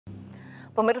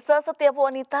Pemirsa, setiap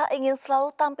wanita ingin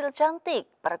selalu tampil cantik,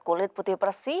 berkulit putih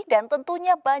bersih, dan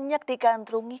tentunya banyak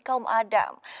digandrungi kaum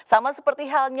Adam. Sama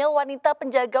seperti halnya wanita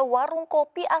penjaga warung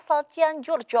kopi asal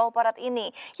Cianjur, Jawa Barat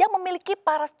ini, yang memiliki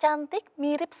paras cantik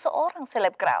mirip seorang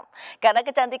selebgram. Karena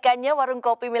kecantikannya, warung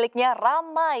kopi miliknya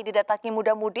ramai didatangi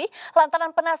muda-mudi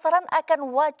lantaran penasaran akan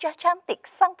wajah cantik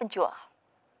sang penjual.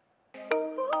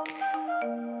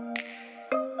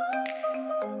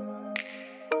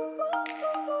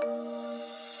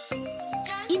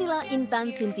 Inilah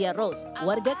Intan Cynthia Rose,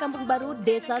 warga Kampung Baru,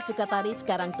 Desa Sukatari,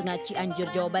 sekarang tengah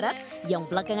Cianjur, Jawa Barat, yang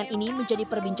belakangan ini menjadi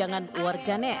perbincangan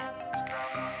warganet.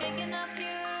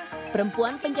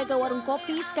 Perempuan penjaga warung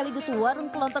kopi sekaligus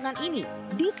warung kelontongan ini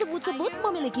disebut-sebut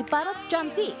memiliki paras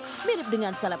cantik, mirip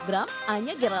dengan selebgram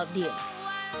Anya Geraldine.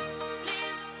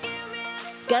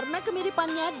 Karena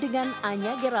kemiripannya dengan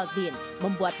Anya Geraldine,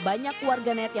 membuat banyak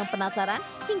warganet yang penasaran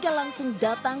hingga langsung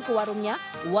datang ke warungnya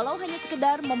walau hanya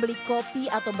sekedar membeli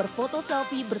kopi atau berfoto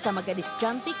selfie bersama gadis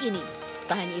cantik ini.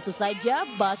 Tak hanya itu saja,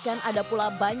 bahkan ada pula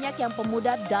banyak yang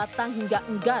pemuda datang hingga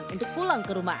enggan untuk pulang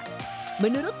ke rumah.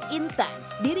 Menurut Intan,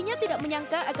 dirinya tidak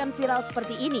menyangka akan viral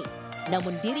seperti ini.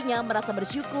 Namun dirinya merasa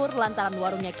bersyukur lantaran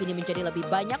warungnya kini menjadi lebih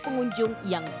banyak pengunjung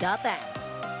yang datang.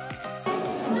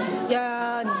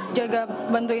 Ya, jaga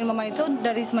bantuin mama itu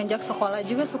dari semenjak sekolah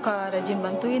juga suka rajin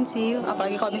bantuin sih,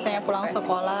 apalagi kalau misalnya pulang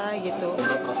sekolah gitu.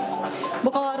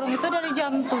 Buka warung itu dari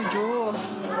jam 7,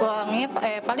 pulangnya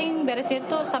paling beresnya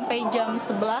itu sampai jam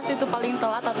 11 itu paling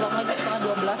telat atau enggak jam setengah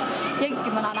 12. Ya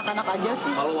gimana anak-anak aja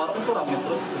sih. Kalau warung tuh ramai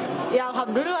terus? Ya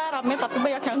alhamdulillah ramai, tapi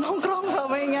banyak yang nongkrong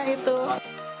ramainya itu.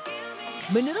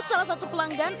 Menurut salah satu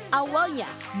pelanggan, awalnya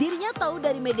dirinya tahu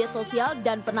dari media sosial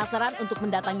dan penasaran untuk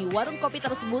mendatangi warung kopi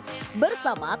tersebut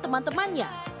bersama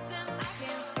teman-temannya.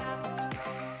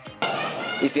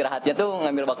 Istirahatnya tuh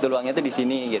ngambil waktu luangnya tuh di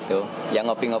sini gitu, yang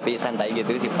ngopi-ngopi santai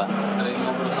gitu sih Pak. Sering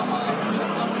ngobrol sama pemilik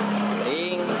warung?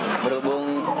 Sering, berhubung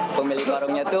pemilik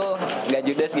warungnya tuh gak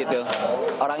judes gitu.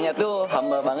 Orangnya tuh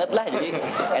humble banget lah, jadi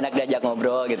enak diajak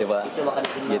ngobrol gitu Pak.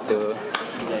 Gitu.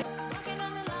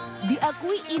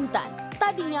 Diakui Intan,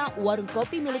 tadinya warung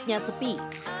kopi miliknya sepi.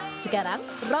 Sekarang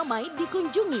ramai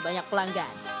dikunjungi banyak pelanggan.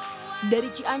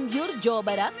 Dari Cianjur, Jawa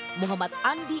Barat, Muhammad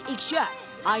Andi Iksyar,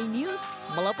 iNews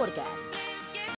melaporkan.